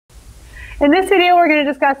In this video, we're going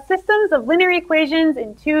to discuss systems of linear equations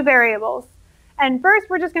in two variables. And first,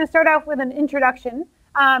 we're just going to start off with an introduction.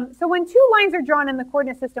 So when two lines are drawn in the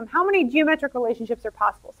coordinate system, how many geometric relationships are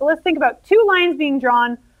possible? So let's think about two lines being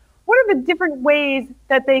drawn. What are the different ways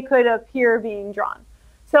that they could appear being drawn?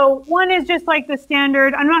 So one is just like the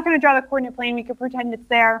standard. I'm not going to draw the coordinate plane. We could pretend it's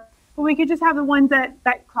there. But we could just have the ones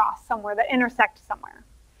that cross somewhere, that intersect somewhere.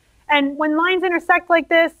 And when lines intersect like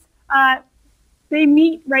this, they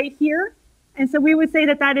meet right here. And so we would say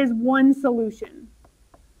that that is one solution.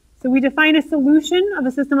 So we define a solution of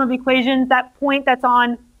a system of equations, that point that's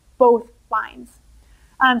on both lines.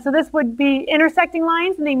 So this would be intersecting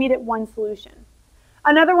lines, and they meet at one solution.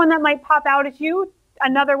 Another one that might pop out at you,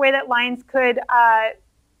 another way that lines could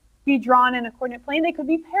be drawn in a coordinate plane, they could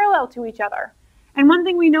be parallel to each other. And one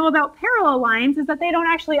thing we know about parallel lines is that they don't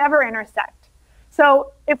actually ever intersect.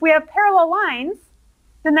 So if we have parallel lines,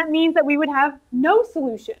 then that means that we would have no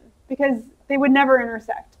solution, because they would never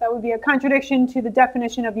intersect. That would be a contradiction to the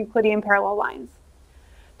definition of Euclidean parallel lines.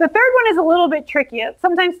 The third one is a little bit tricky.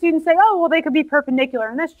 Sometimes students say, oh, well, they could be perpendicular.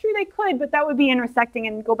 And that's true, they could, but that would be intersecting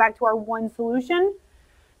and go back to our one solution.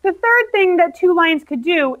 The third thing that two lines could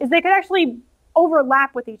do is they could actually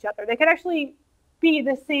overlap with each other. They could actually be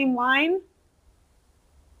the same line.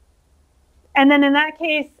 And then in that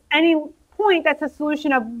case, any point that's a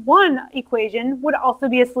solution of one equation would also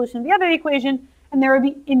be a solution of the other equation, and there would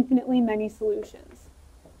be infinitely many solutions.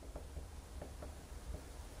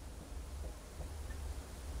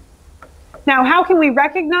 Now, how can we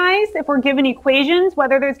recognize if we're given equations,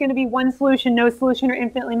 whether there's going to be one solution, no solution, or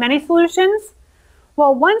infinitely many solutions?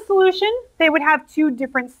 Well, one solution, they would have two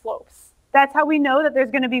different slopes. That's how we know that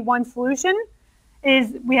there's going to be one solution,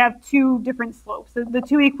 is we have two different slopes. So the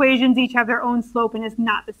two equations each have their own slope and is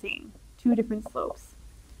not the same. Two different slopes.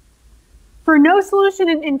 For no solution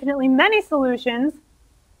and infinitely many solutions,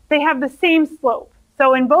 they have the same slope.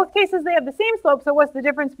 So in both cases, they have the same slope. So what's the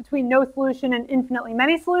difference between no solution and infinitely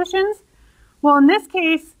many solutions? Well, in this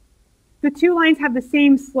case, the two lines have the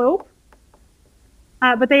same slope,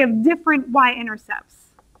 but they have different y-intercepts.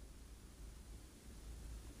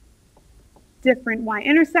 Different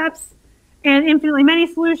y-intercepts. And infinitely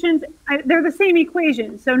many solutions, they're the same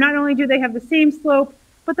equation. So not only do they have the same slope,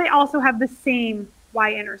 but they also have the same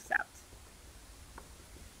y-intercepts.